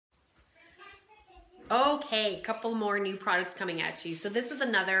Okay, a couple more new products coming at you. So this is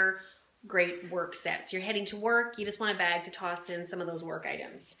another great work set. So you're heading to work, you just want a bag to toss in some of those work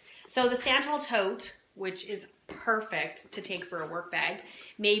items. So the Santal tote, which is perfect to take for a work bag.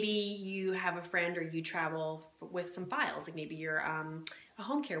 Maybe you have a friend or you travel with some files, like maybe you're a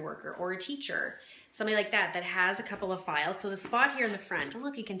home care worker or a teacher, something like that, that has a couple of files. So the spot here in the front, I don't know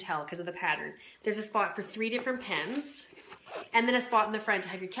if you can tell because of the pattern, there's a spot for 3 different pens, and then a spot in the front to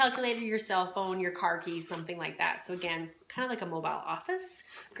have your calculator, your cell phone, your car keys, something like that. So again, kind of like a mobile office,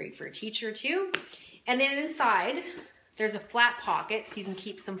 great for a teacher too. And then inside, there's a flat pocket, so you can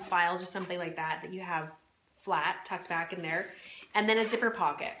keep some files or something like that you have flat, tucked back in there. And then a zipper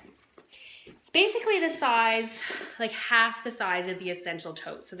pocket. It's basically the size, like half the size of the essential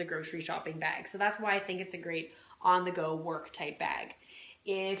tote, so the grocery shopping bag. So that's why I think it's a great on-the-go work type bag.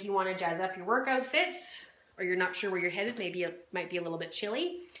 If you want to jazz up your work outfit, or you're not sure where you're headed, maybe it might be a little bit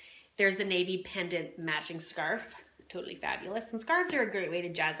chilly, there's the navy pendant matching scarf. Totally fabulous. And scarves are a great way to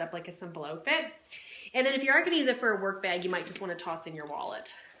jazz up like a simple outfit. And then if you are going to use it for a work bag, you might just want to toss in your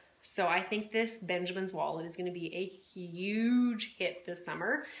wallet. So I think this Benjamin's wallet is going to be a huge hit this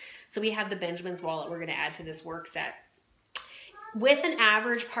summer. So we have the Benjamin's wallet we're going to add to this work set. With an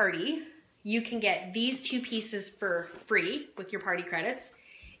average party, you can get these 2 pieces for free with your party credits,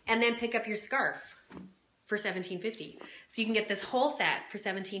 and then pick up your scarf for $17.50. So you can get this whole set for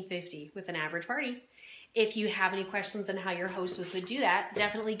 $17.50 with an average party. If you have any questions on how your hostess would do that,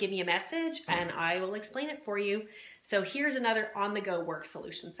 definitely give me a message and I will explain it for you. So here's another on-the-go work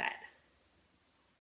solution set.